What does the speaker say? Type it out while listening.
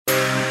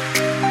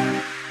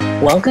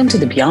Welcome to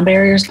the Beyond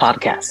Barriers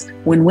podcast.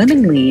 When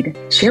women lead,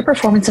 share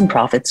performance and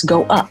profits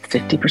go up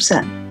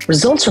 50%.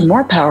 Results are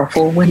more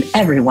powerful when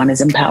everyone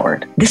is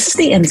empowered. This is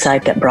the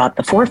insight that brought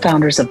the four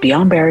founders of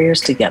Beyond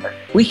Barriers together.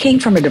 We came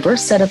from a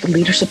diverse set of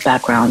leadership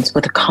backgrounds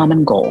with a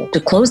common goal: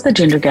 to close the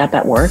gender gap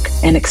at work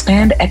and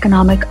expand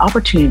economic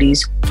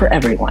opportunities for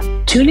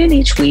everyone. Tune in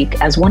each week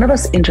as one of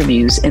us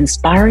interviews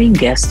inspiring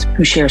guests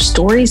who share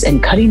stories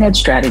and cutting-edge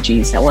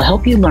strategies that will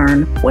help you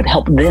learn what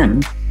helped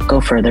them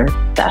go further,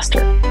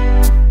 faster.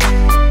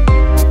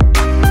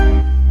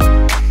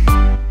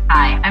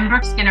 I'm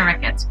Brooke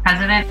Skinner-Ricketts,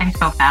 president and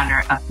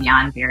co-founder of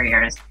Beyond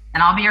Barriers,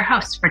 and I'll be your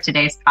host for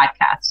today's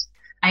podcast.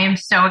 I am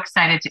so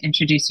excited to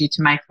introduce you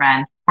to my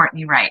friend,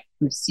 Courtney Wright,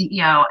 who's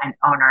CEO and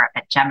owner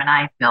at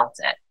Gemini Builds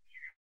It.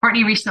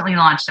 Courtney recently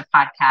launched a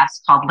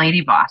podcast called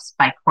Lady Boss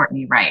by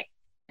Courtney Wright,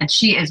 and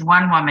she is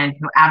one woman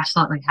who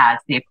absolutely has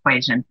the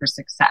equation for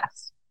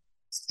success.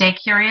 Stay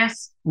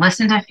curious,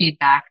 listen to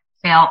feedback,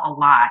 fail a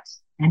lot,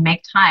 and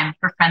make time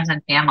for friends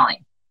and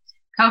family.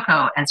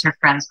 Coco, as her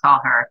friends call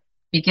her,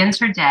 begins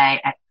her day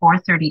at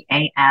 4:30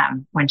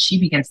 a.m. when she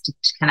begins to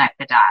connect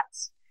the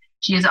dots.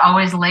 She is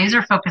always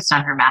laser focused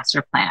on her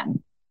master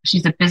plan.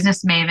 She's a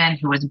business maven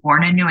who was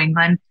born in New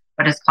England,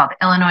 but has called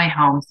Illinois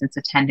home since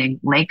attending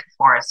Lake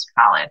Forest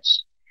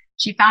College.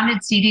 She founded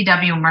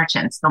CDW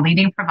Merchants, the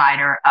leading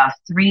provider of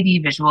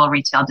 3D visual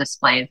retail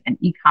displays and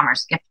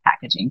e-commerce gift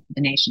packaging for the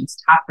nation's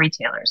top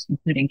retailers,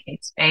 including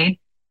Kate Spade,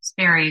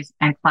 Sperry's,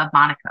 and Club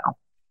Monaco.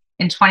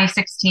 In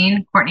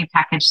 2016, Courtney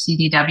packaged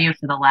CDW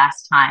for the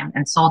last time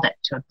and sold it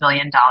to a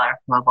billion-dollar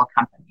global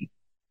company.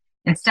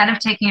 Instead of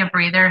taking a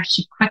breather,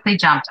 she quickly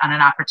jumped on an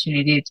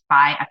opportunity to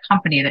buy a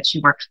company that she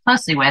worked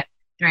closely with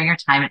during her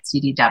time at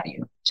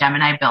CDW,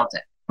 Gemini Builds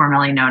It,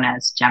 formerly known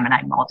as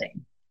Gemini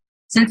Molding.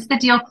 Since the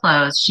deal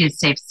closed, she has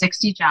saved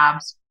 60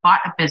 jobs,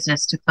 bought a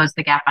business to close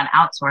the gap on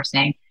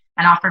outsourcing,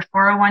 and offered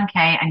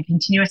 401k and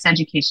continuous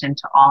education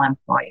to all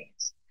employees.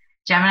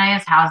 Gemini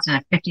is housed in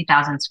a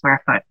 50,000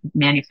 square foot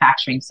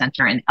manufacturing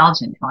center in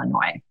Elgin,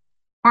 Illinois.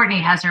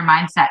 Courtney has her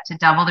mindset to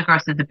double the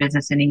growth of the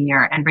business in a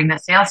year and bring the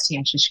sales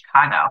team to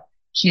Chicago.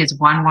 She is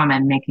one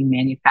woman making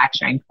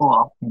manufacturing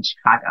cool in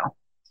Chicago.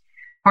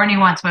 Courtney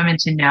wants women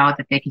to know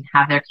that they can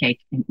have their cake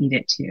and eat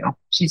it too.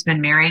 She's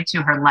been married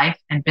to her life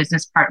and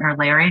business partner,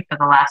 Larry, for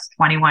the last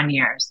 21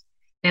 years.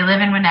 They live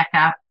in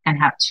Winnetka and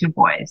have 2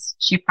 boys.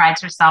 She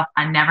prides herself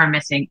on never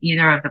missing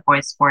either of the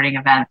boys' sporting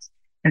events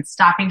and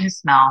stopping to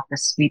smell the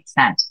sweet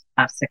scent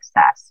of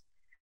success.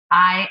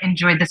 I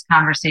enjoyed this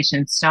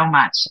conversation so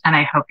much, and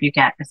I hope you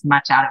get as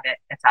much out of it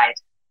as I did.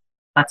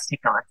 Let's take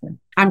a listen.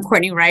 I'm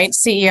Courtney Wright,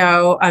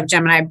 CEO of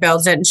Gemini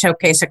Builds It and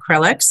Showcase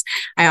Acrylics.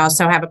 I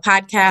also have a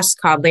podcast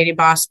called Lady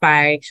Boss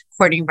by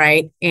Courtney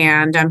Wright,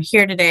 and I'm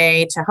here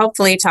today to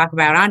hopefully talk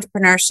about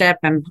entrepreneurship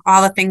and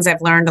all the things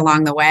I've learned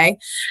along the way.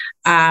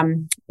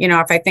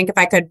 If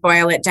I could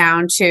boil it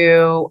down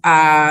to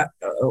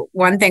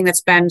one thing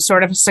that's been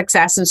sort of a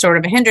success and sort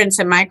of a hindrance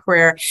in my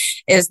career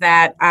is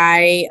that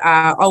I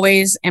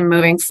always am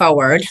moving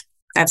forward.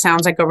 That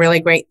sounds like a really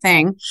great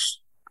thing.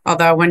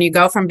 Although when you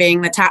go from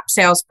being the top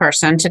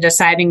salesperson to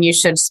deciding you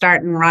should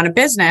start and run a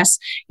business,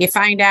 you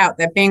find out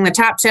that being the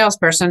top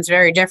salesperson is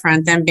very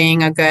different than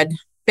being a good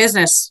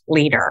business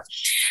leader.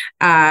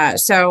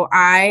 So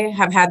I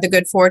have had the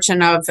good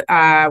fortune of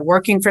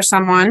working for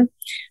someone,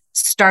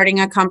 starting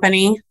a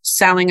company,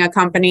 selling a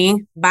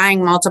company,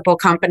 buying multiple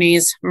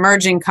companies,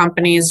 merging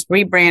companies,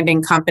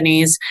 rebranding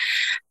companies.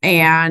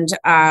 And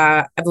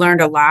I've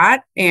learned a lot.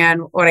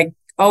 And what it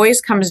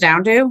always comes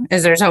down to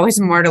is there's always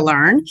more to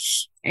learn.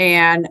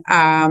 And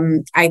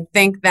I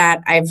think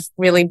that I've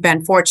really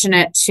been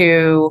fortunate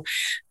to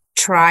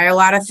try a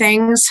lot of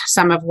things.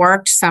 Some have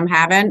worked, some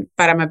haven't,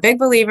 but I'm a big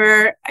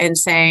believer in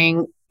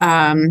saying,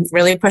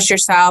 really push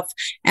yourself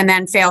and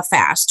then fail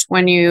fast.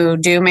 When you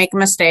do make a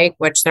mistake,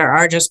 which there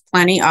are just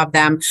plenty of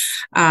them,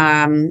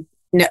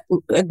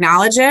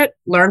 acknowledge it,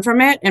 learn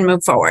from it, and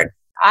move forward.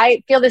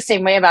 I feel the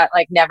same way about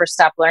never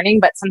stop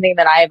learning, but something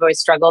that I've always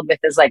struggled with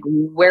is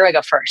where do I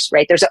go first,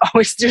 right? There's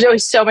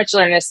always so much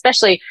learning,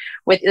 especially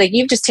with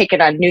you've just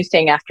taken on new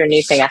thing after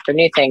new thing after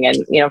new thing. And,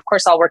 of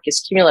course all work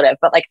is cumulative,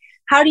 but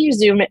how do you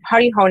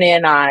hone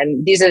in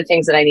on these are the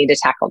things that I need to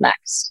tackle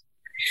next?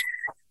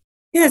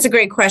 Yeah, that's a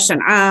great question.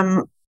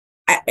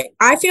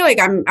 I feel like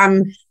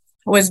I'm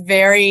was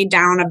very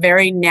down a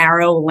very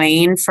narrow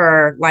lane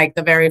for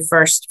the very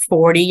first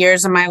 40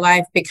 years of my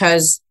life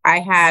because I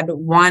had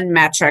one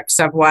metrics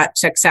of what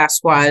success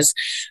was,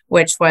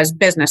 which was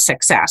business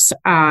success.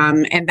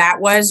 And that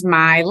was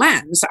my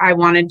lens. I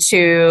wanted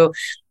to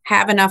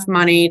have enough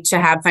money to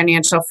have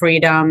financial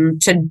freedom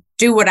to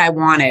do what I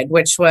wanted,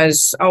 which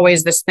was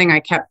always this thing I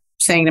kept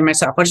saying to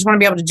myself, I just want to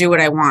be able to do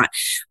what I want.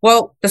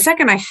 Well, the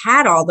second I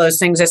had all those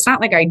things, it's not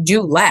like I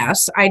do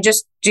less. I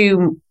just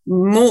do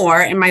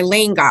more and my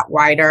lane got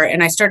wider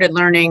and I started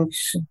learning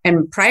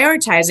and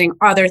prioritizing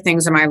other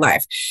things in my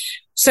life.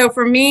 So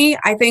for me,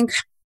 I think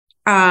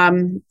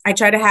I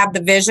try to have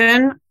the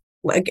vision.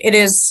 It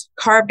is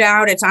carved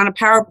out. It's on a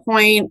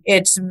PowerPoint.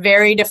 It's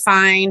very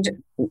defined,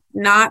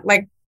 not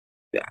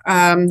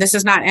this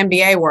is not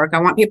MBA work.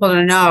 I want people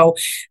to know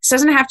this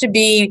doesn't have to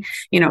be,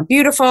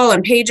 beautiful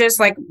and pages.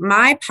 Like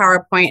my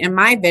PowerPoint and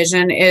my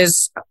vision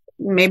is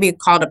maybe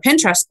called a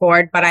Pinterest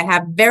board, but I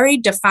have very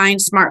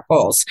defined SMART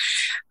goals.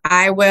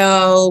 I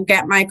will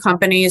get my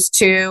companies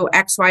to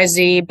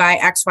XYZ by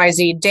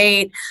XYZ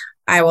date.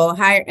 I will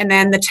hire, and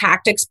then the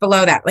tactics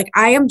below that. Like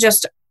I am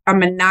just a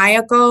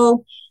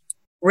maniacal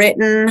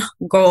written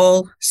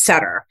goal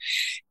setter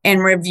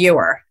and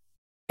reviewer.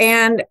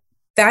 And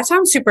that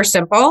sounds super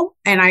simple.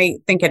 And I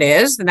think it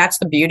is. And that's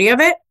the beauty of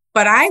it.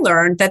 But I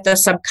learned that the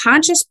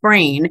subconscious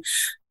brain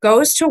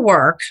goes to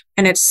work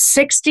and it's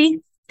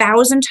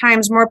 60,000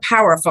 times more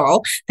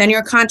powerful than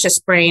your conscious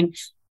brain,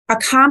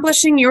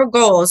 accomplishing your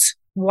goals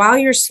while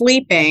you're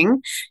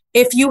sleeping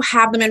if you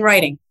have them in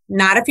writing.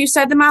 Not if you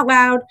said them out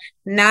loud,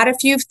 not if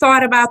you've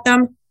thought about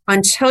them,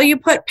 until you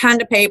put pen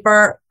to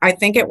paper. I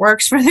think it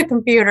works for the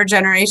computer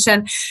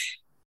generation.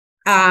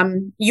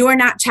 You are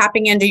not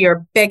tapping into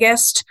your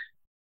biggest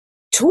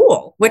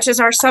tool, which is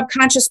our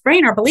subconscious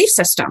brain, our belief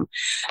system.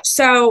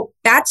 So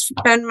that's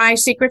been my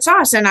secret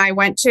sauce. And I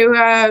went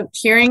to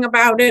hearing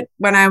about it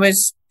when I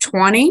was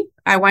 20.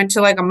 I went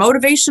to like a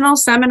motivational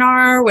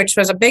seminar, which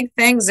was a big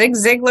thing, Zig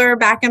Ziglar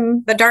back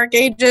in the dark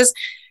ages.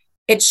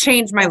 It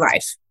changed my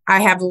life. I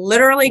have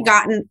literally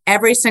gotten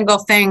every single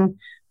thing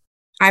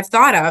I've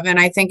thought of. And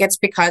I think it's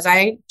because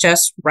I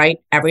just write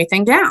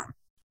everything down.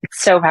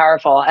 It's so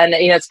powerful. And,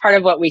 it's part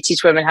of what we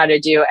teach women how to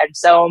do. And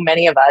so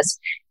many of us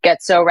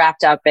get so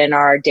wrapped up in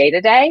our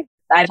day-to-day.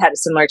 I've had a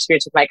similar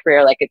experience with my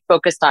career, like it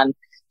focused on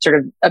sort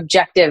of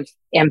objective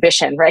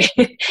ambition, right?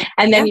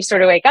 And then you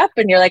sort of wake up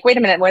and you're like, wait a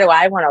minute, what do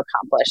I want to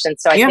accomplish? And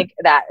so I think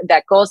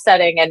that goal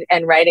setting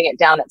and writing it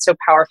down, that's so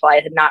powerful.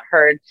 I had not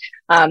heard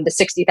the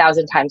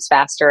 60,000 times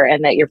faster,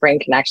 and that your brain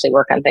can actually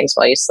work on things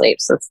while you sleep.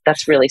 So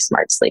that's really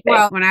smart sleeping.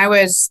 Well, when I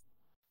was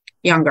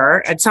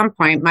younger, at some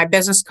point, my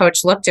business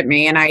coach looked at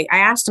me and I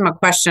asked him a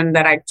question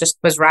that I just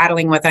was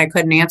rattling with and I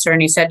couldn't answer.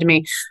 And he said to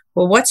me,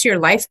 well, what's your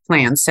life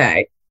plan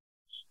say?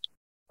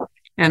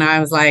 And I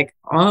was like,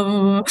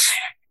 oh.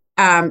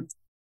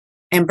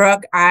 And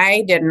Brooke,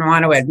 I didn't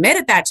want to admit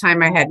at that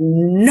time, I had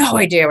no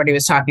idea what he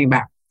was talking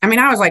about. I mean,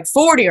 I was like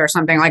 40 or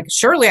something. Like,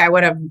 surely I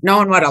would have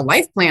known what a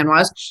life plan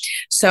was.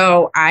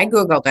 So I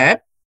Googled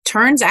it.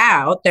 Turns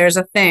out there's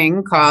a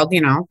thing called,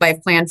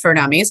 Life Plan for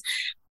Dummies.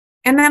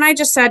 And then I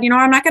just said,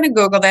 I'm not going to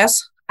Google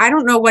this. I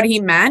don't know what he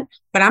meant,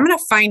 but I'm going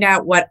to find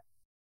out what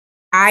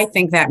I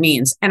think that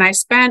means. And I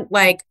spent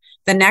like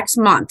the next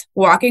month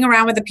walking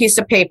around with a piece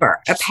of paper,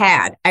 a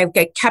pad. I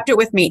kept it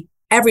with me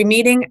every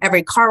meeting,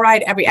 every car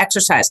ride, every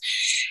exercise.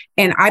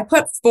 And I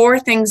put 4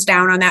 things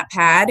down on that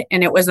pad,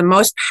 and it was the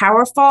most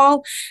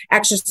powerful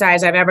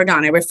exercise I've ever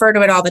done. I refer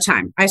to it all the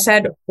time. I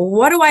said,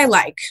 what do I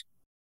like?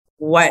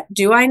 What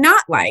do I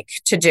not like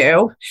to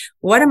do?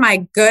 What am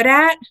I good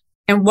at?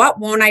 And what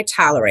won't I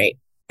tolerate?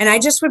 And I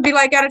just would be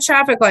like at a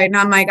traffic light, and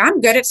I'm like,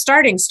 I'm good at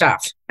starting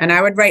stuff. And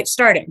I would write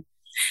starting.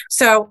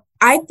 So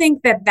I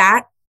think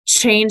that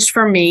changed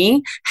for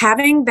me,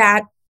 having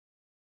that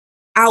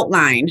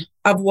outline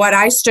of what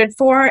I stood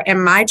for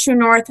and my true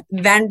north,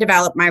 then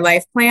develop my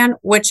life plan,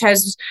 which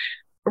has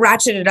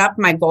ratcheted up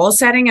my goal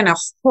setting in a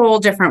whole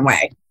different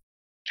way.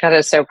 That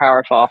is so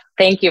powerful.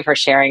 Thank you for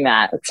sharing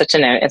that. It's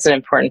an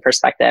important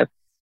perspective.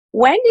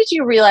 When did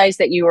you realize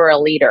that you were a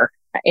leader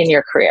in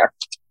your career?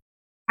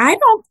 I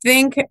don't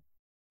think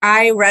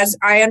I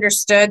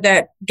understood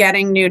that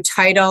getting new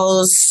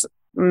titles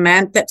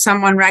meant that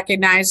someone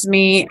recognized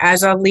me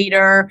as a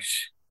leader.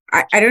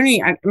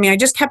 I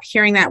just kept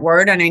hearing that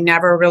word, and I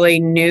never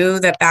really knew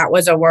that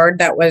was a word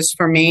that was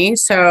for me.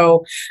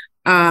 So,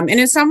 and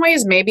in some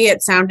ways, maybe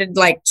it sounded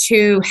like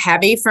too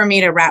heavy for me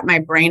to wrap my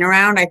brain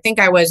around. I think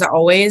I was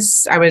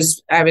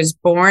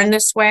born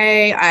this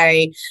way.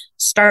 I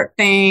start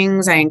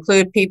things, I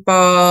include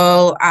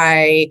people,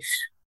 I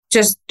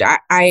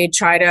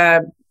try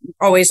to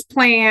always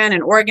plan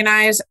and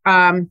organize.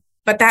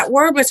 But that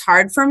word was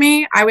hard for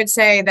me. I would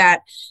say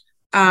that,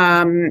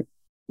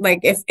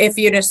 like if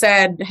you'd have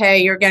said, hey,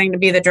 you're getting to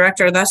be the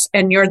director of this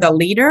and you're the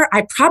leader,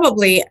 I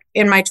probably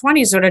in my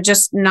 20s would have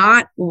just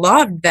not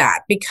loved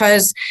that,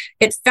 because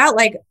it felt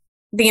like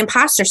the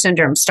imposter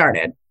syndrome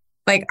started.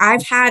 Like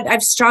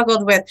I've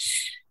struggled with,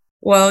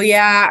 well,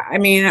 yeah, I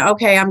mean,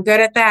 okay, I'm good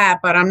at that,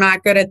 but I'm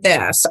not good at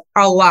this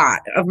a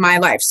lot of my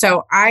life.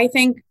 So I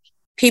think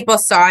people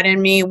saw it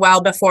in me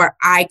well before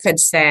I could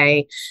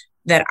say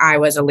that I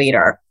was a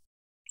leader.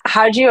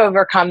 How did you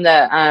overcome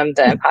the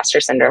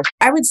imposter syndrome?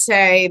 I would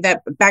say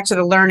that back to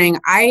the learning,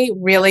 I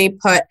really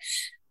put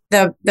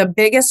the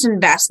biggest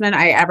investment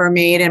I ever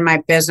made in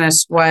my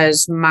business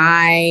was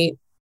my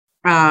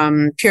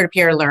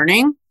peer-to-peer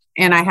learning.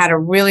 And I had a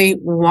really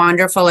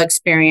wonderful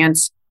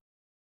experience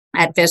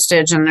at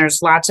Vistage, and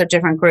there's lots of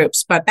different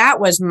groups, but that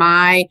was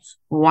my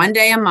one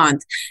day a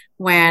month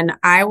when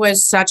I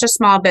was such a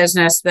small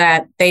business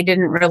that they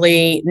didn't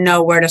really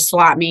know where to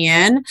slot me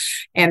in.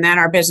 And then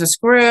our business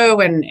grew,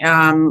 and,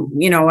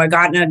 I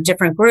got in a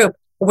different group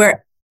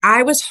where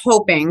I was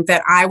hoping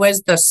that I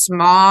was the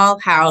small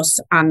house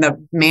on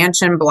the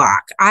mansion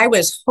block. I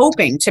was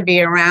hoping to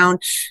be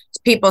around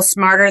people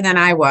smarter than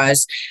I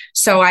was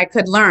so I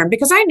could learn,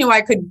 because I knew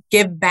I could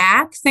give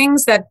back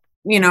things that,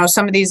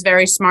 some of these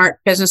very smart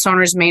business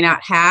owners may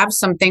not have,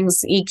 some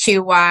things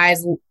EQ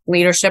wise,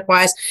 leadership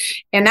wise.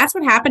 And that's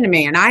what happened to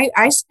me. And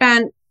I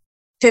spent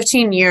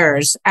 15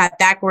 years at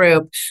that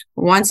group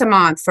once a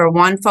month for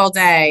one full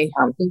day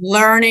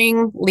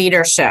learning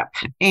leadership.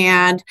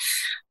 And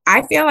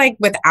I feel like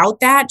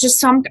without that, just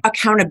some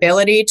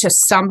accountability to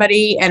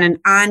somebody and an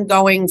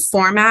ongoing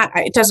format,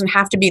 it doesn't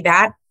have to be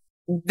that.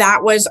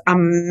 That was a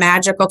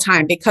magical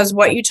time, because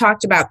what you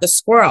talked about, the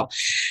squirrel,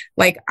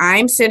 like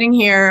I'm sitting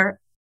here,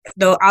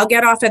 though I'll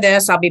get off of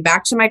this, I'll be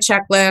back to my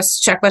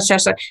checklist.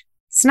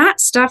 It's not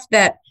stuff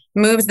that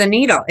moves the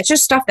needle. It's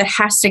just stuff that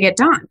has to get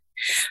done.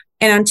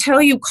 And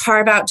until you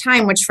carve out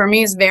time, which for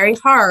me is very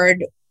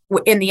hard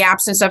in the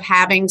absence of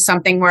having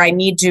something where I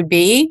need to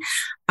be,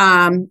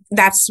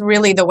 that's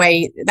really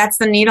that's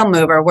the needle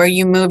mover, where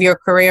you move your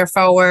career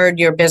forward,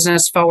 your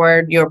business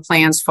forward, your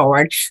plans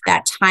forward,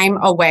 that time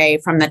away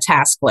from the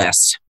task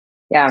list.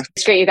 Yeah,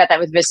 it's great you got that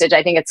with Vistage.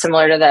 I think it's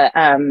similar to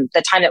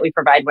the time that we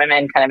provide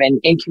women kind of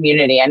in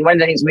community. And one of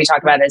the things we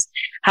talk about is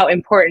how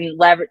important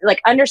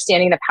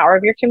understanding the power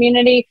of your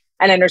community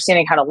and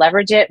understanding how to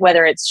leverage it,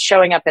 whether it's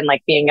showing up and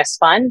being a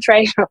sponge,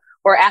 right?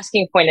 Or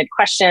asking pointed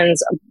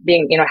questions,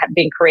 being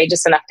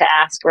courageous enough to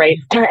ask, right?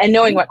 And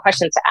knowing what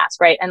questions to ask,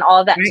 right? And all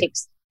of that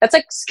that's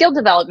like skill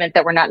development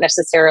that we're not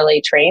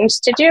necessarily trained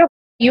to do.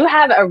 You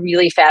have a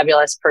really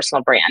fabulous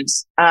personal brand.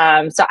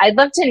 So I'd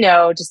love to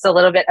know just a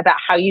little bit about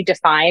how you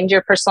defined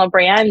your personal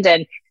brand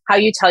and how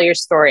you tell your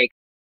story.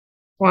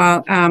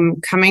 Well,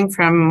 coming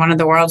from one of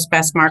the world's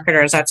best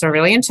marketers, that's a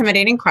really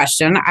intimidating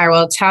question. I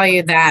will tell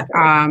you that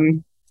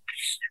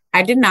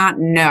I did not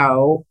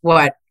know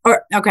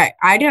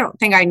I don't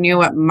think I knew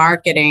what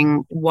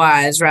marketing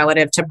was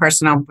relative to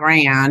personal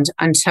brand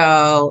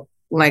until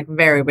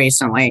very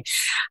recently.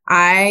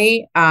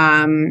 I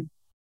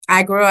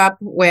grew up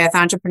with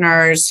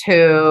entrepreneurs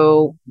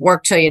who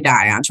work till you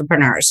die,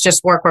 entrepreneurs,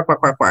 just work. Went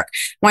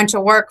to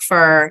work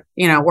for,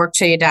 work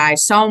till you die,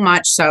 so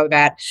much so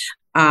that,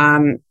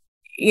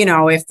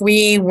 if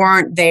we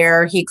weren't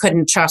there, he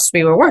couldn't trust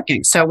we were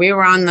working. So we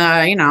were on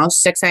the,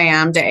 6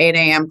 a.m. to 8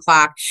 a.m.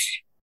 clock.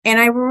 And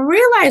I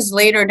realized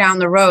later down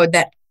the road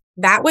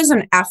that was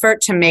an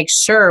effort to make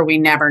sure we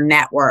never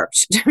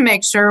networked, to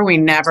make sure we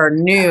never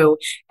knew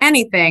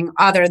anything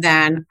other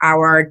than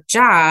our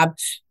job,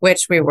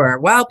 which we were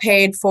well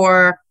paid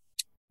for.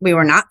 We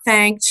were not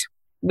thanked.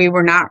 We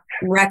were not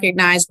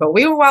recognized, but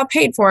we were well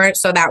paid for it.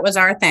 So that was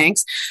our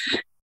thanks.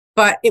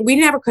 But we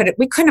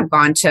couldn't have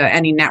gone to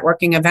any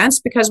networking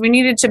events because we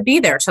needed to be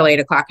there till 8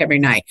 o'clock every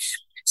night.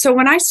 So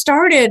when I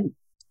started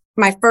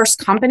my first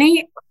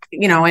company,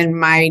 and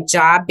my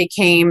job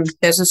became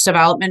business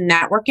development,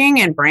 networking,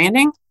 and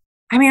branding,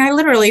 I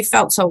literally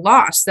felt so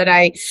lost that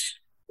I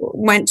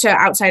went to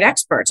outside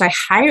experts. I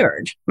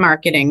hired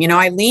marketing.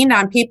 I leaned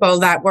on people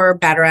that were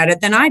better at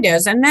it than I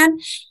did. And then,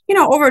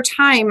 over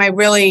time, I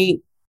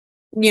really,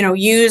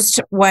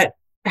 used what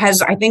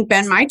has, I think,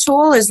 been my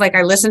tool is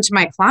I listen to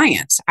my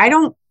clients.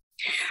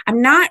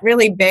 I'm not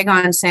really big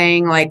on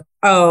saying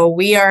oh,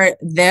 we are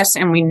this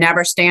and we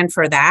never stand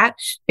for that,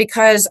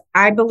 because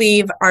I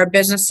believe our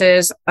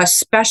businesses,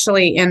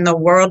 especially in the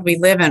world we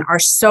live in, are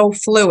so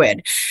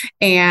fluid,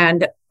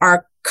 and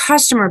our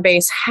customer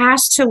base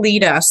has to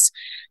lead us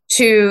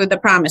to the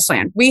promised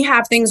land. We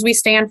have things we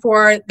stand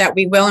for that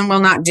we will and will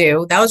not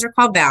do. Those are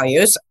called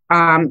values.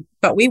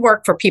 But we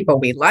work for people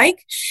we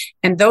like,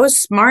 and those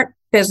smart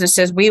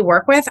businesses we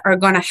work with are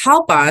going to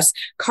help us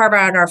carve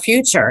out our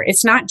future.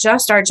 It's not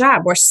just our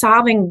job. We're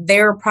solving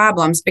their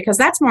problems, because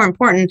that's more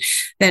important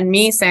than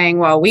me saying,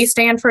 well, we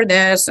stand for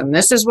this and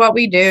this is what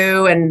we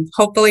do, and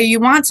hopefully you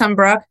want some,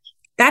 Brooke.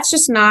 That's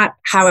just not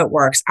how it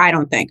works, I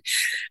don't think.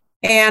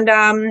 And,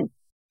 I'm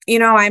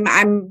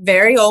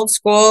very old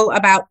school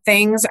about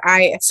things.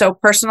 So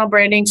personal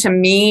branding to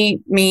me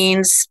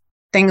means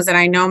things that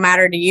I know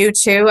matter to you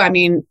too.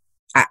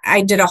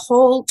 I did a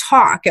whole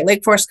talk at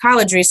Lake Forest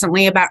College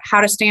recently about how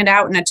to stand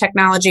out in a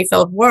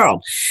technology-filled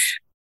world.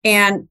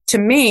 And to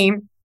me,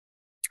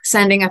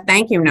 sending a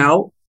thank you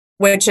note,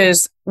 which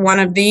is one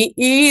of the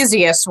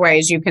easiest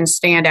ways you can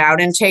stand out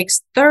and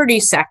takes 30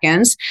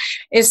 seconds,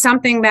 is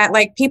something that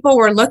people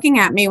were looking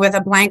at me with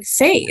a blank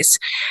face.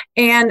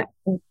 And,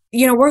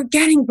 we're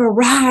getting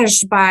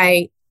barraged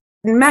by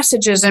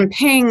messages and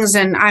pings.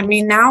 And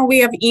now we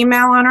have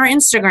email on our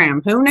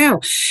Instagram. Who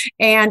knew?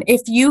 And if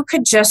you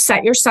could just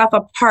set yourself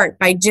apart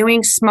by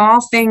doing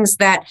small things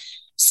that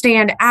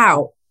stand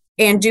out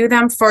and do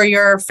them for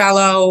your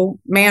fellow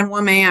man,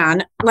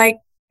 woman,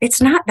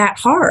 it's not that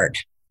hard,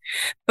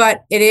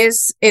 but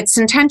it's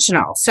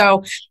intentional.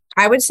 So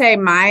I would say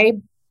my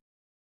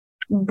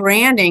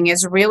branding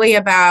is really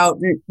about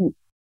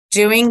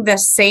doing the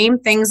same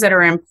things that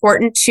are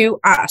important to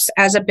us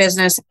as a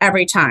business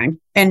every time,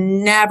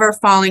 and never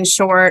falling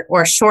short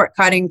or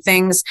shortcutting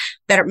things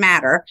that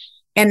matter,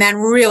 and then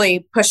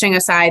really pushing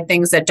aside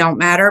things that don't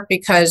matter,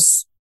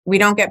 because we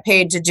don't get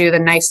paid to do the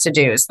nice to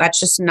do's. That's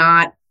just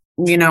not,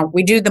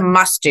 we do the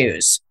must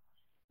do's.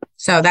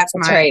 So that's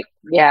right.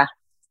 Yeah.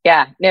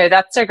 Yeah, no,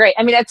 that's so great.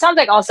 I mean, it sounds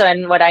like also,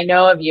 and what I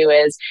know of you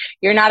is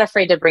you're not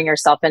afraid to bring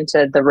yourself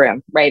into the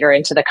room, right? Or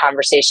into the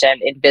conversation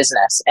in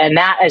business. And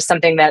that is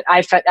something that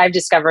I've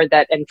discovered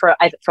that, and for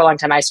a long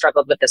time, I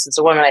struggled with this as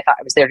a woman. I thought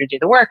I was there to do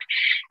the work.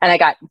 And I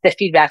got the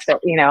feedback that,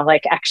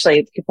 like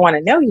actually people want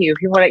to know you,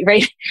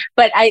 right?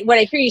 But what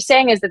I hear you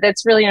saying is that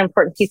that's really an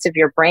important piece of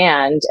your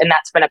brand. And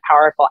that's been a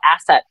powerful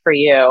asset for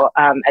you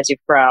as you've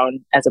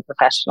grown as a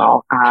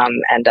professional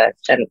and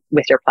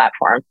with your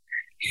platform.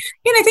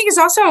 And I think it's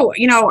also,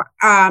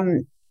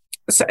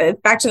 so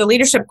back to the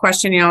leadership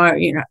question,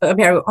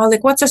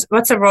 like what's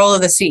the role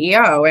of the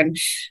CEO? And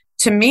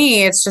to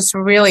me, it's just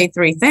really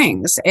three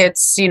things.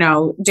 It's,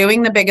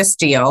 doing the biggest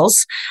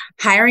deals,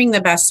 hiring the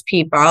best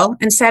people,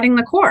 and setting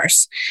the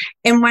course.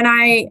 And when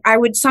I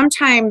would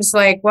sometimes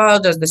like, well,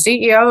 does the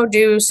CEO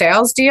do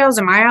sales deals?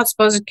 Am I out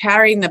supposed to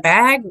carrying the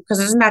bag? Because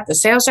isn't that the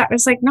sales job?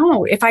 It's like,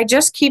 no, if I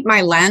just keep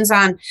my lens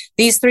on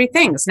these three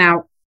things.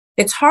 Now,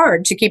 it's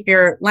hard to keep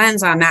your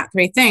lens on that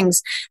three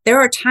things.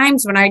 There are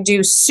times when I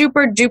do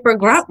super duper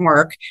grunt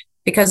work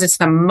because it's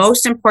the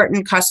most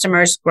important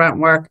customer's grunt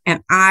work,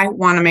 and I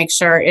want to make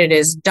sure it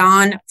is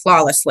done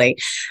flawlessly.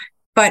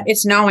 But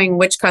it's knowing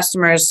which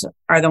customers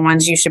are the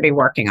ones you should be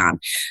working on.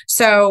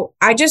 So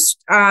I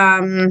just,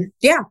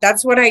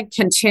 that's what I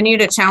continue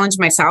to challenge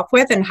myself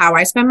with, and how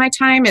I spend my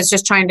time is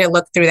just trying to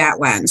look through that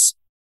lens.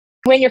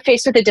 When you're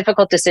faced with a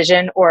difficult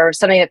decision or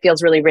something that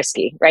feels really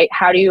risky, right?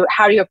 How do you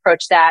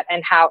approach that,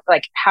 and how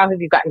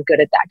have you gotten good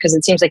at that? Because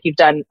it seems like you've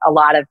done a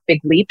lot of big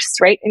leaps,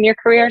 right, in your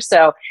career.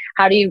 So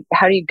how do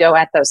you go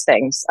at those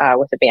things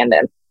with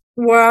abandon?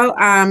 Well,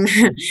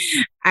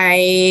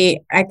 I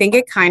think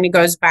it kind of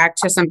goes back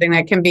to something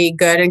that can be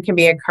good and can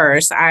be a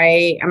curse.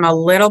 I am a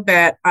little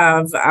bit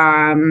of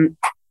I'm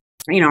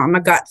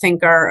a gut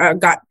thinker, a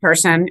gut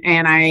person,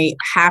 and I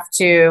have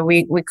to.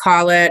 We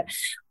call it.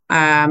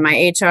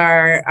 My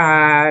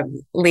HR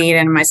lead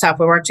and myself,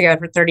 we worked together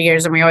for 30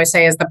 years, and we always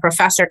say is the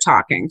professor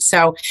talking.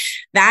 So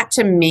that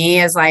to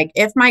me is like,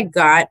 if my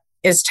gut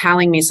is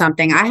telling me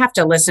something, I have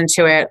to listen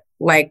to it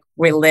like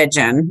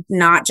religion,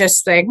 not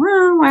just think,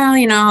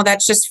 well,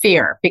 that's just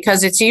fear,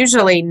 because it's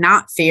usually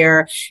not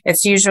fear.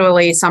 It's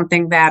usually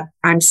something that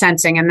I'm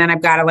sensing, and then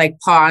I've got to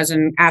like pause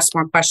and ask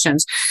more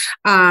questions.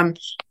 I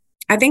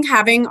think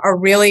having a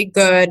really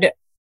good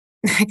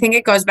I think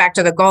it goes back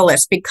to the goal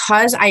list,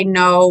 because I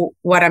know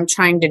what I'm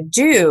trying to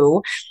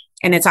do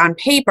and it's on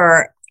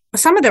paper.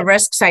 Some of the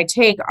risks I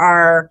take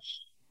are,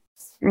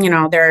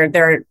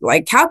 they're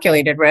like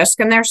calculated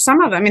risk. And there's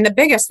some of them. I mean, the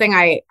biggest thing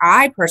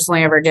I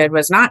personally ever did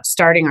was not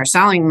starting or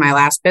selling my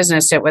last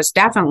business. It was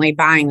definitely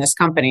buying this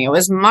company. It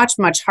was much,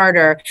 much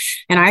harder.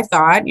 And I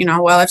thought,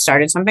 I've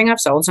started something, I've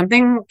sold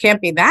something,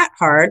 can't be that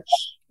hard.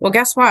 Well,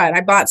 guess what?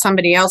 I bought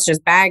somebody else's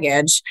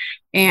baggage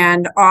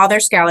and all their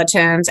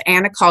skeletons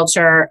and a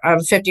culture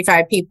of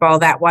 55 people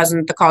that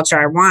wasn't the culture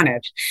I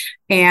wanted.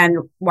 And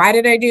why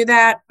did I do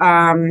that?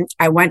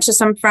 I went to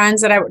some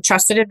friends that I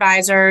trusted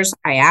advisors.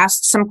 I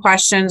asked some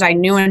questions. I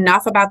knew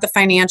enough about the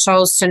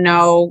financials to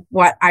know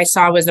what I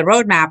saw was the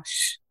roadmap.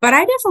 But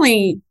I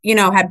definitely,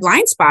 had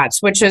blind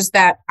spots, which is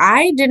that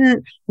I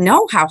didn't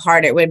know how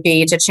hard it would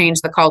be to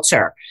change the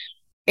culture.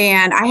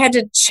 And I had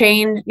to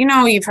change,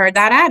 you've heard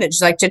that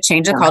adage, like to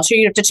change the culture,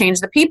 you have to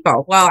change the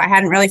people. Well, I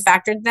hadn't really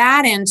factored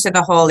that into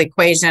the whole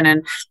equation,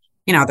 and,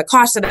 the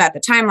cost of that, the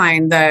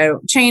timeline, the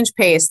change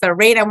pace, the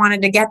rate I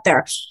wanted to get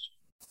there.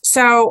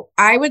 So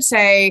I would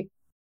say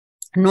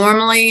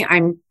normally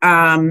I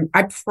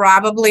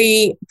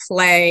probably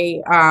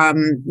play, I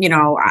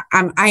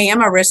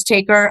am a risk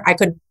taker. I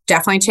could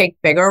definitely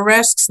take bigger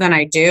risks than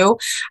I do.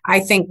 I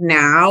think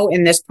now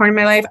in this point in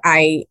my life,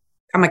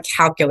 I'm a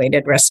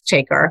calculated risk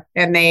taker,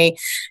 and I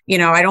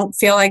don't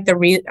feel like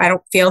I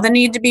don't feel the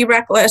need to be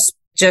reckless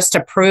just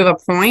to prove a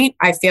point.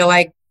 I feel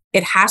like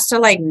it has to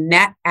like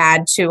net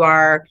add to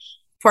our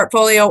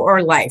portfolio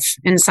or life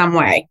in some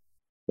way.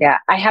 Yeah.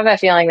 I have a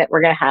feeling that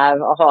we're going to have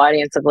a whole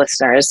audience of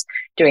listeners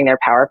doing their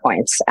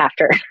PowerPoints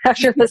after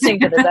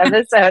listening to this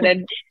episode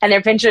and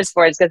their Pinterest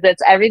boards, because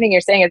it's everything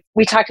you're saying.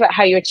 We talked about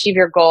how you achieve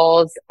your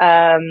goals.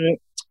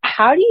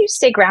 How do you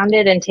stay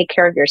grounded and take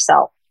care of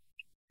yourself?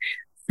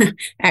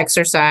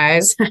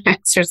 Exercise.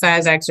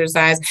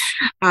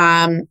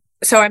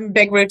 So I'm a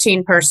big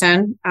routine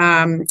person.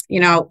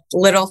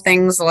 Little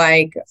things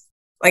like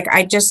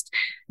I just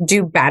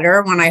do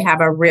better when I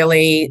have a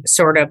really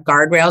sort of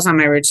guardrails on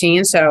my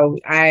routine. So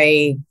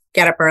I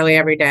get up early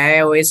every day. I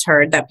always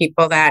heard that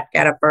people that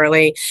get up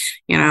early,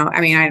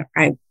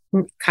 I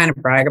kind of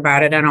brag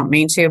about it. I don't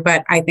mean to,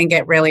 but I think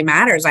it really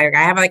matters. I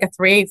have like a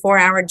 3-4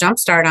 hour jump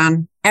start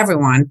on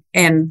everyone,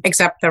 and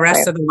except the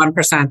rest of the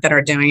 1% that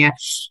are doing it.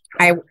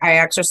 I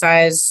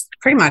exercise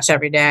pretty much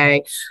every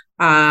day.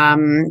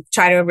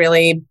 Try to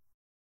really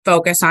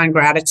focus on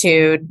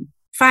gratitude,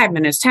 5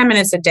 minutes, 10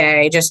 minutes a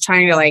day, just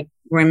trying to like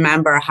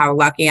remember how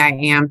lucky I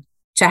am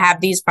to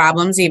have these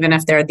problems, even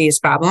if they're these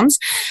problems.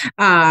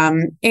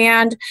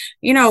 And,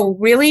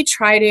 really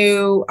try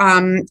to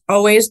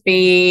always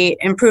be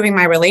improving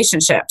my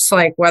relationships,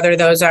 like whether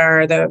those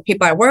are the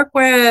people I work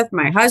with,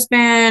 my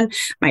husband,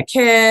 my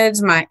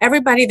kids,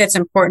 everybody that's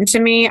important to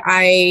me.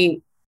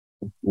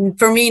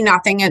 For me,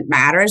 nothing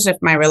matters if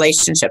my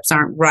relationships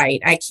aren't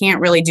right. I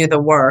can't really do the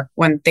work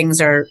when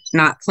things are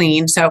not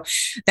clean. So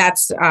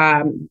that's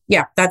a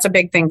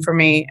big thing for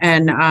me.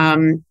 And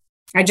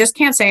I just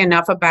can't say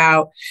enough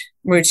about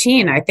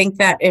routine. I think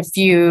that if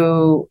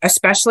you,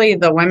 especially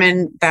the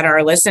women that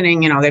are listening,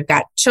 they've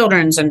got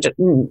children's and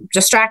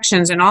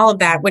distractions and all of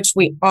that, which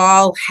we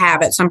all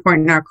have at some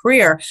point in our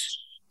career.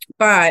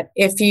 But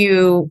if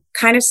you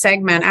kind of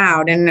segment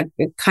out and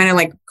kind of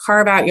like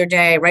carve out your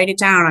day, write it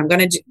down, I'm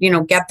going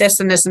to, get this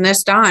and this and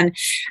this done.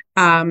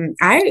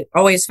 I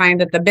always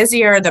find that the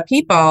busier the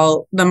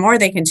people, the more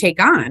they can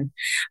take on.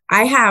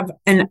 I have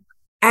an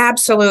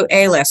absolute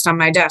A-list on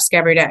my desk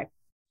every day.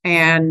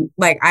 And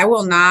like, I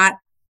will not,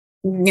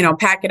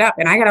 pack it up,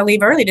 and I got to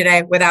leave early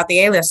today without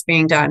the A-list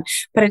being done.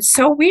 But it's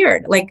so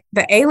weird. Like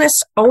the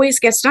A-list always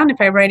gets done if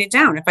I write it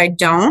down. If I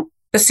don't,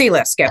 the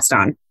C-list gets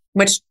done,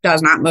 which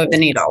does not move the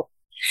needle.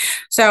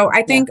 So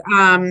I think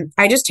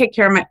I just take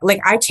care of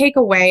I take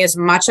away as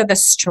much of the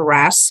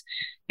stress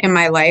in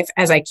my life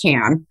as I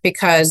can,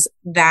 because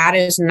that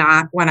is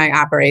not when I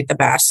operate the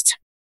best.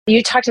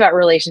 You talked about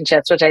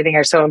relationships, which I think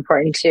are so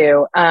important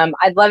too.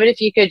 I'd love it if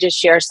you could just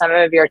share some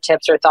of your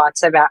tips or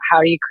thoughts about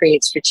how you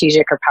create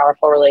strategic or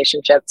powerful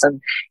relationships,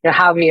 and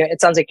it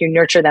sounds like you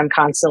nurture them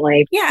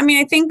constantly. Yeah, I mean,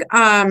 I think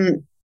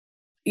I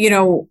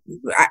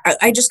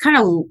just kind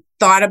of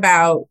thought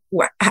about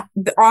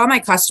all my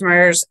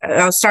customers.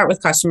 I'll start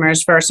with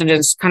customers first and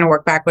just kind of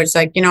work backwards.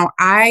 I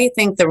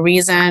think the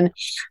reason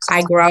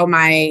I grow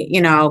my,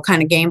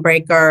 kind of game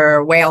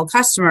breaker whale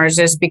customers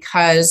is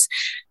because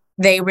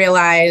they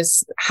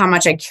realize how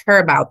much I care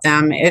about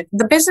them.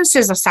 The business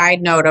is a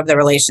side note of the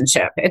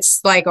relationship.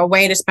 It's like a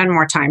way to spend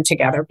more time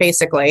together,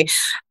 basically.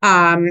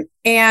 And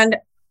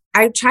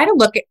I try to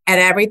look at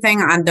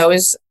everything on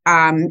those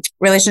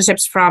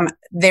relationships from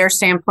their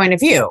standpoint of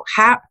view.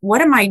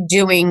 What am I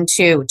doing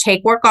to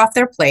take work off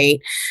their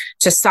plate,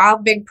 to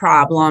solve big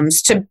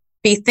problems, to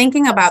be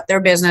thinking about their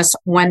business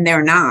when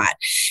they're not?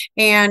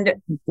 And,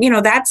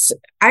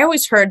 I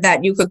always heard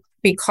that you could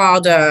be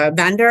called a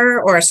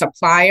vendor or a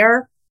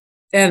supplier,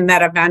 and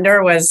that a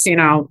vendor was,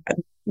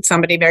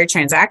 somebody very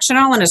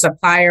transactional and a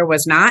supplier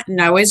was not.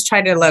 And I always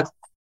try to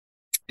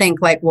think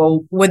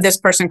well, would this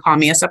person call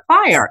me a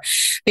supplier?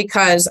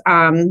 Because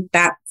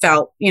that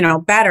felt,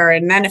 better.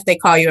 And then if they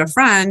call you a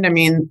friend,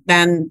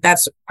 then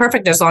that's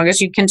perfect, as long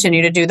as you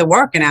continue to do the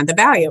work and add the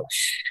value.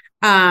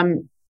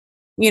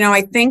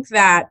 I think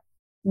that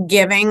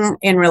giving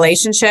in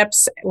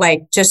relationships,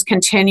 just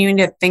continuing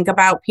to think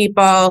about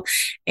people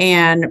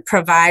and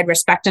provide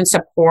respect and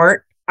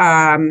support.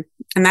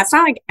 And that's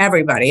not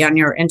everybody on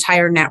your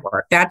entire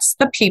network. That's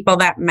the people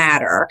that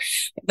matter,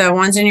 the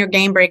ones in your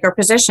game breaker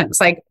positions.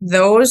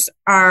 Those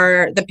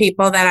are the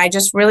people that I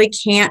just really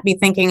can't be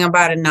thinking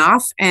about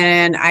enough.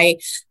 And I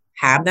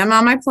have them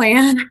on my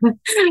plan.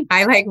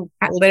 I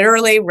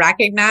literally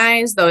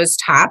recognize those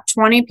top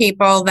 20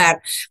 people that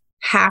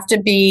have to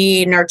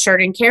be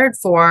nurtured and cared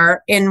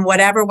for in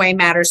whatever way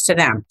matters to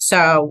them.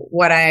 So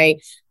what I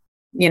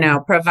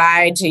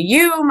provide to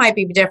you might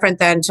be different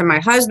than to my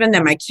husband,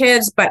 than my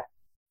kids. But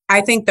I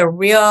think the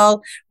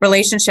real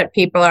relationship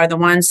people are the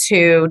ones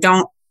who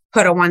don't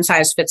put a one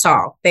size fits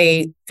all.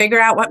 They figure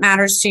out what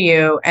matters to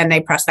you and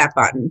they press that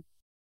button.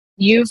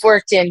 You've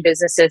worked in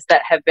businesses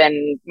that have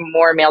been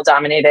more male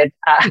dominated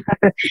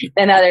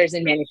than others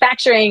in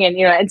manufacturing.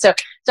 And so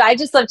I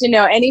just love to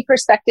know any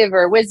perspective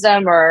or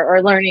wisdom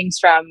or learnings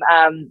from,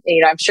 I'm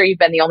sure you've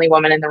been the only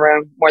woman in the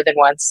room more than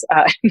once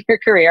in your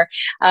career.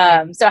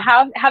 So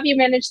how have you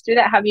managed through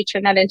that? How have you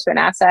turned that into an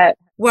asset?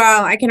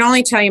 Well, I can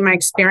only tell you my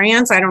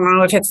experience. I don't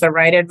know if it's the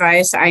right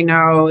advice. I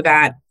know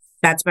that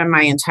that's been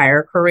my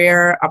entire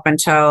career up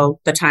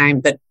until the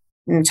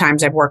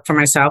times I've worked for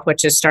myself,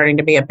 which is starting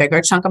to be a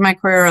bigger chunk of my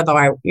career, although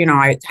I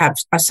have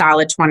a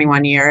solid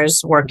 21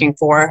 years working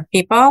for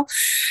people.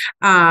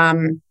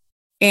 And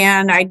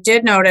I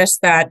did notice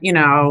that,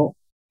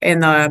 in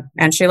the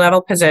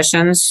entry-level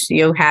positions,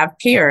 you have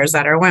peers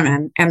that are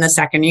women. And the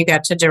second you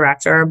get to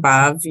director or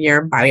above,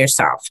 you're by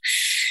yourself.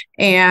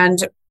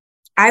 And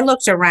I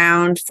looked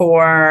around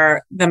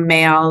for the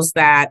males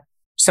that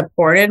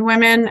supported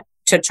women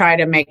to try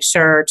to make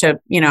sure to,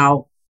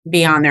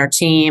 be on their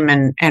team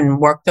and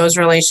work those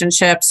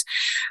relationships.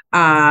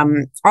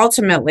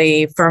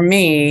 Ultimately, for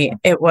me,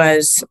 it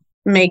was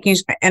making,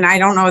 and I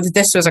don't know if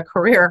this was a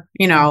career,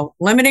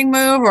 limiting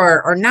move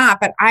or not,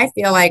 but I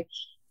feel like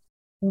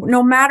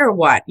no matter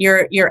what,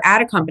 you're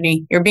at a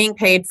company, you're being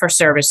paid for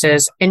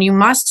services, and you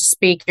must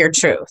speak your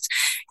truth.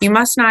 You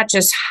must not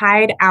just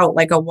hide out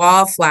like a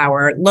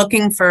wallflower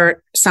looking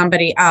for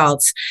somebody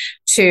else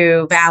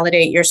to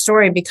validate your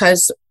story,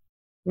 because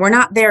we're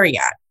not there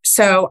yet.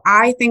 So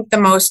I think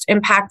the most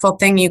impactful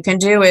thing you can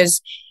do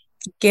is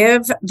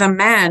give the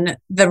men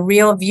the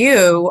real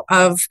view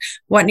of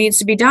what needs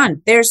to be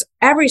done. There's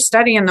every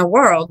study in the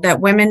world that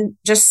women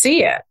just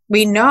see it.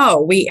 We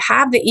know we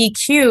have the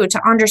EQ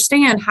to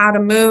understand how to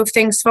move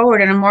things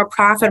forward in a more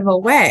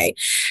profitable way.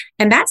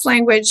 And that's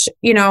language,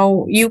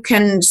 you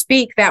can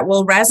speak that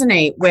will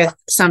resonate with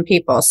some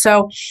people.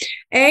 So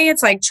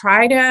it's like,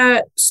 try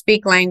to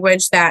speak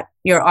language that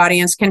your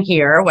audience can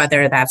hear,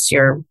 whether that's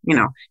your,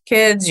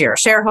 kids, your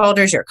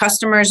shareholders, your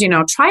customers,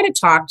 try to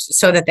talk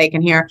so that they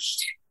can hear.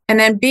 And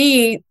then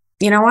B,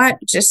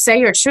 just say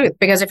your truth,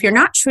 because if you're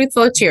not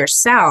truthful to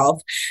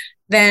yourself,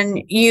 then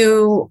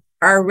you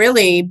are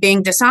really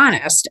being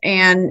dishonest.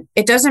 And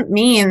it doesn't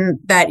mean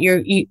that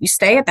you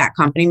stay at that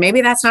company.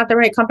 Maybe that's not the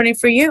right company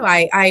for you.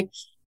 I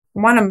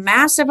won a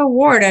massive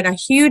award at a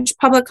huge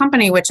public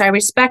company, which I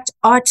respect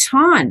a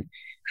ton.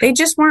 They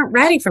just weren't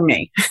ready for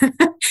me.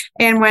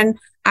 And when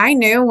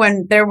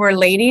there were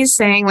ladies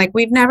saying, like,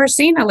 we've never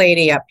seen a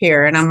lady up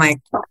here. And I'm like,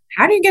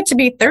 how do you get to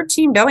be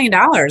 $13 billion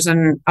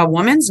and a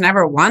woman's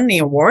never won the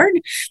award?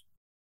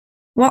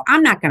 Well,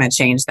 I'm not going to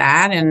change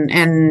that.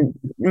 And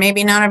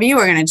maybe none of you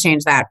are going to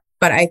change that.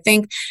 But I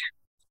think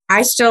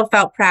I still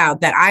felt proud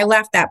that I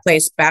left that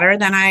place better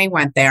than I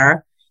went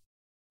there.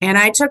 And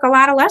I took a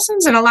lot of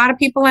lessons, and a lot of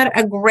people had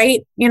a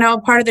great,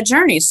 part of the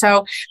journey.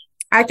 So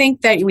I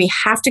think that we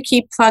have to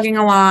keep plugging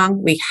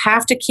along. We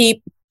have to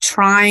keep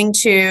trying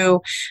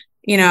to,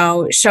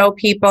 show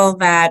people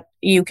that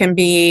you can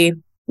be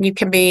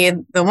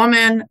the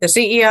woman, the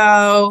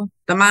CEO,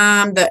 the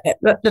mom,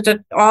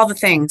 the all the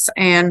things.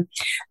 And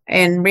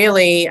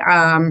really,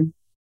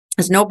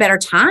 there's no better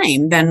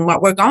time than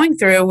what we're going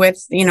through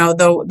with,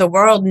 the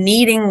world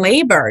needing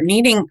labor,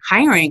 needing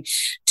hiring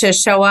to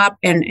show up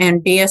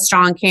and be a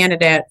strong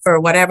candidate for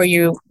whatever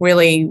you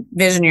really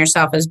vision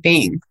yourself as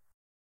being.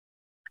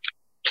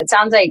 It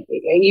sounds like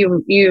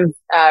you've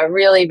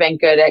really been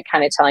good at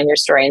kind of telling your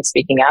story and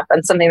speaking up.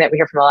 And something that we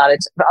hear from a lot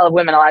of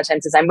women a lot of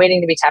times is, I'm waiting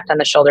to be tapped on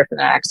the shoulder for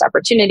the next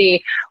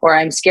opportunity, or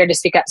I'm scared to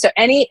speak up. So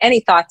any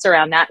thoughts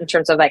around that in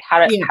terms of like how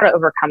to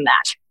overcome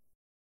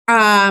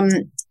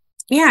that?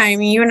 Yeah,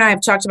 you and I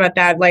have talked about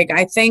that. Like,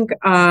 I think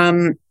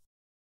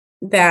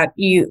that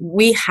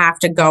we have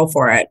to go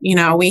for it.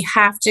 We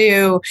have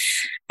to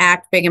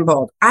act big and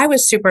bold. I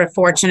was super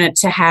fortunate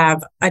to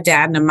have a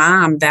dad and a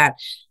mom that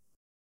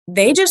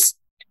they just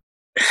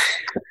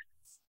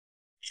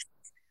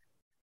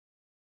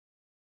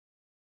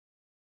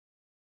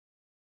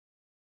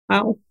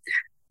so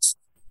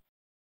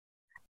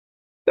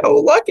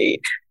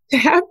lucky to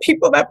have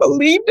people that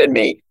believed in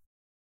me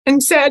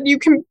and said, you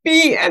can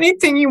be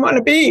anything you want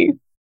to be.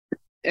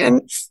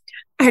 And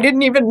I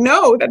didn't even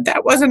know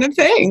that wasn't a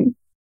thing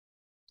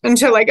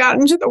until I got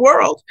into the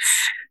world.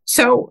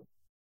 So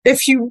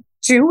if you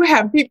do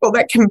have people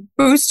that can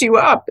boost you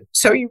up,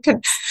 so you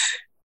can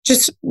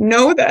just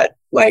know that,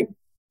 like,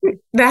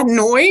 that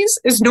noise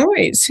is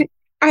noise.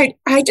 I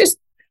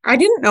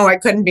didn't know I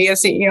couldn't be a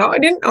CEO. I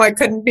didn't know I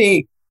couldn't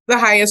be the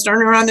highest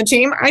earner on the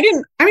team. I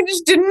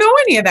just didn't know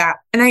any of that.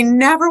 And I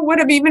never would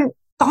have even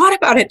thought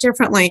about it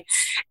differently.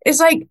 It's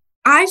like,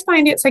 I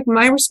find it's like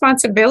my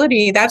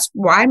responsibility. That's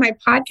why my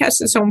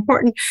podcast is so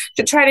important,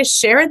 to try to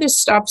share this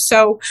stuff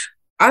so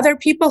other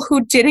people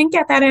who didn't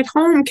get that at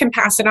home can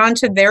pass it on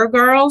to their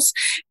girls,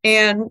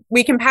 and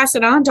we can pass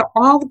it on to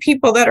all the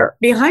people that are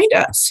behind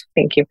us.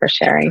 Thank you for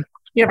sharing.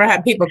 You ever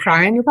had people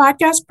cry on your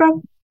podcast,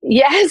 bro?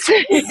 Yes.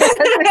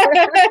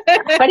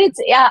 But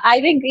I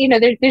think,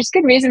 there's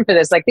good reason for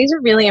this. Like, these are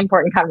really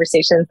important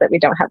conversations that we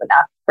don't have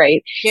enough.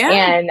 Right. Yeah.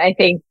 And I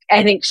think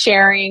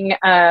sharing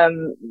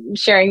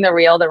the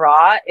real, the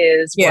raw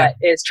is what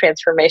is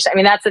transformation.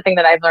 That's the thing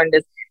that I've learned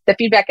is the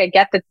feedback I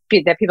get that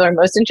people are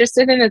most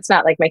interested in. It's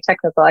not like my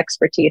technical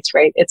expertise,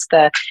 right? It's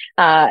the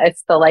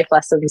life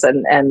lessons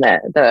and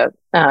the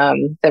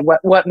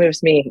what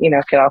moves me,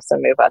 could also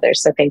move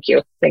others. So thank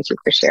you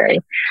for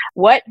sharing.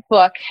 What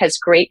book has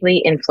greatly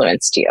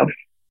influenced you?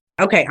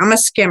 Okay, I'm a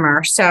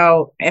skimmer,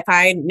 so if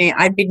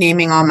I'd be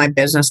naming all my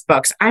business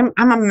books. I'm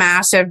a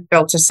massive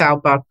built to sell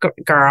book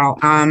girl,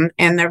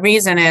 and the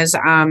reason is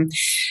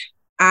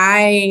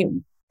I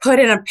put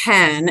in a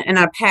pen and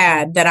a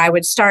pad that I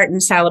would start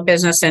and sell a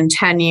business in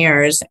 10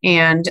 years.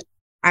 And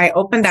I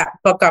opened that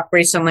book up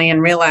recently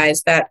and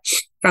realized that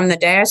from the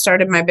day I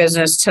started my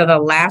business to the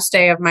last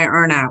day of my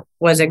earnout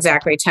was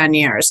exactly 10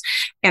 years.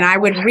 And I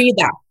would read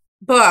that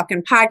book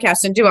and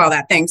podcast and do all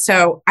that thing.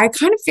 So I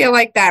kind of feel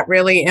like that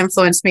really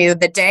influenced me.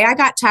 The day I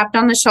got tapped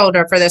on the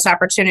shoulder for this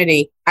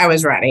opportunity, I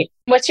was ready.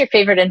 What's your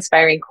favorite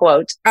inspiring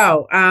quote?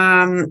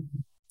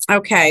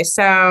 Okay.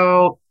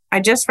 So I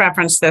just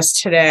referenced this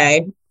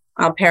today.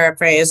 I'll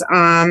paraphrase.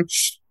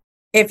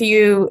 If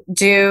you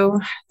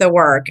do the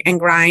work and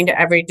grind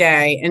every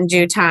day in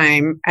due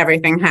time,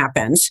 everything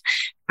happens.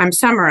 I'm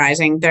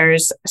summarizing.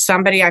 There's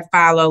somebody I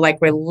follow, like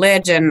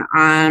Religion,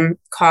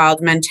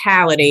 called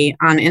Mentality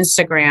on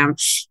Instagram,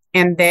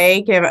 and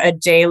they give a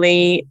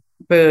daily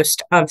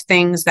boost of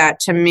things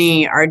that to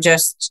me are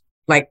just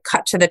like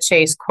cut to the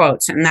chase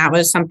quotes. And that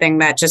was something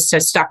that just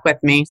has stuck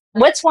with me.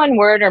 What's one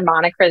word or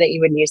moniker that you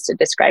would use to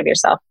describe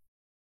yourself?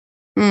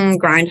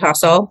 Grind,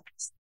 hustle.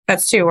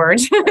 That's 2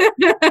 words.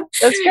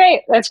 That's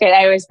great. That's great.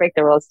 I always break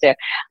the rules too.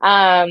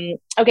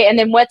 Okay. And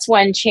then what's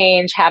one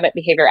change, habit,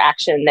 behavior,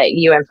 action that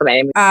you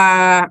implemented?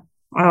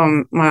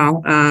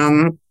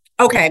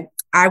 Okay.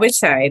 I would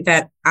say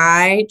that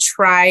I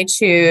try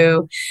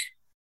to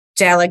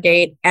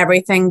delegate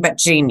everything but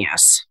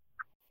genius.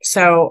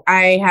 So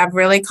I have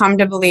really come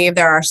to believe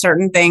there are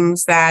certain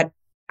things that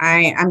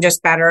I'm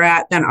just better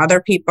at than other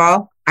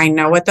people. I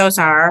know what those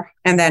are.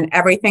 And then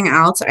everything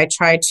else, I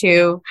try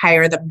to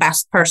hire the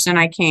best person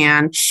I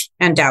can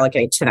and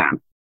delegate to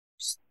them.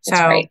 So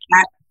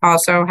that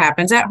also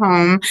happens at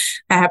home.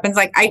 That happens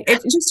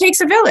it just takes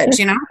a village,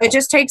 it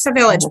just takes a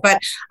village, but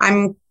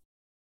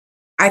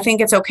I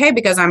think it's okay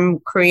because I'm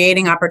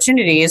creating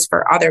opportunities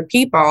for other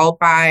people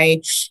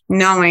by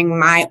knowing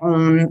my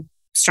own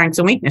strengths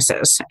and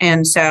weaknesses.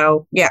 And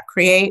so,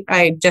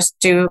 I just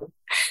do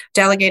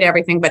delegate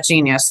everything but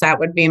genius. That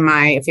would be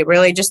if you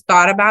really just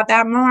thought about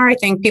that more, I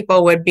think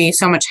people would be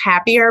so much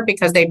happier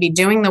because they'd be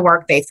doing the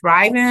work they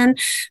thrive in,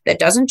 that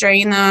doesn't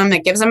drain them,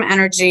 that gives them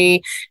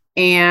energy.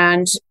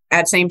 And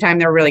at the same time,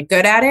 they're really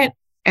good at it.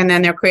 And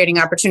then they're creating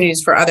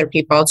opportunities for other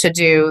people to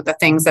do the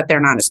things that they're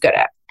not as good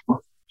at.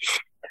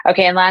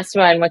 Okay. And last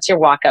one, what's your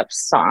walk-up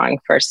song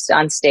first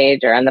on stage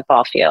or on the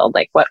ball field?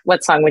 Like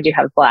what song would you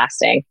have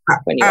blasting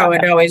when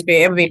you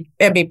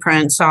it'd be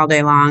Prince all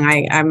day long.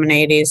 I'm an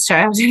 80s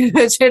child.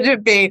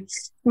 It'd be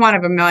one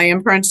of a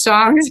million Prince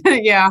songs.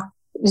 Yeah.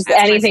 Just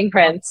anything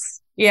Prince.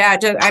 Yeah.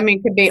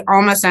 It could be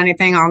almost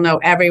anything. I'll know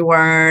every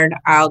word.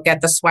 I'll get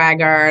the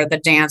swagger, the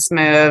dance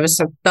moves,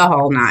 the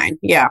whole 9.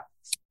 Yeah.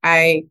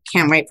 I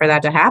can't wait for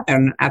that to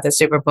happen at the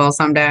Super Bowl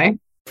someday.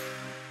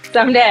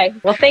 Someday.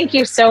 Well, thank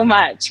you so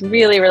much.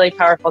 Really, really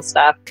powerful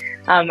stuff.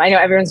 I know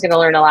everyone's going to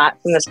learn a lot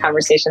from this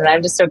conversation. And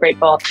I'm just so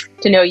grateful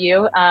to know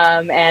you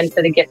and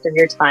for the gift of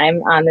your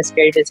time on this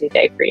very busy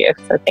day for you.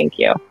 So thank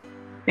you.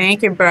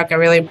 Thank you, Brooke. I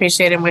really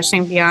appreciate it.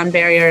 Wishing Beyond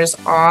Barriers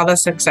all the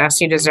success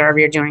you deserve.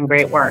 You're doing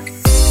great work.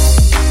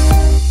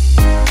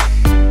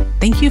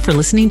 Thank you for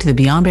listening to the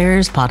Beyond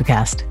Barriers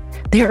podcast.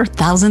 There are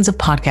thousands of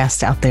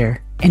podcasts out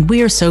there, and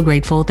we are so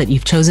grateful that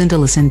you've chosen to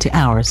listen to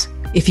ours.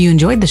 If you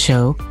enjoyed the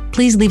show,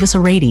 please leave us a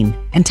rating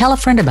and tell a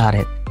friend about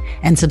it.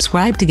 And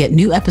subscribe to get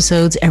new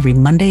episodes every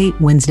Monday,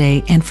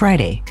 Wednesday, and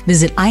Friday.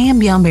 Visit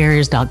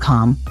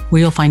IamBeyondBarriers.com,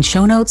 where you'll find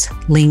show notes,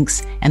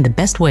 links, and the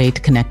best way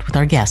to connect with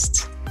our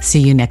guests.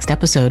 See you next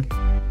episode.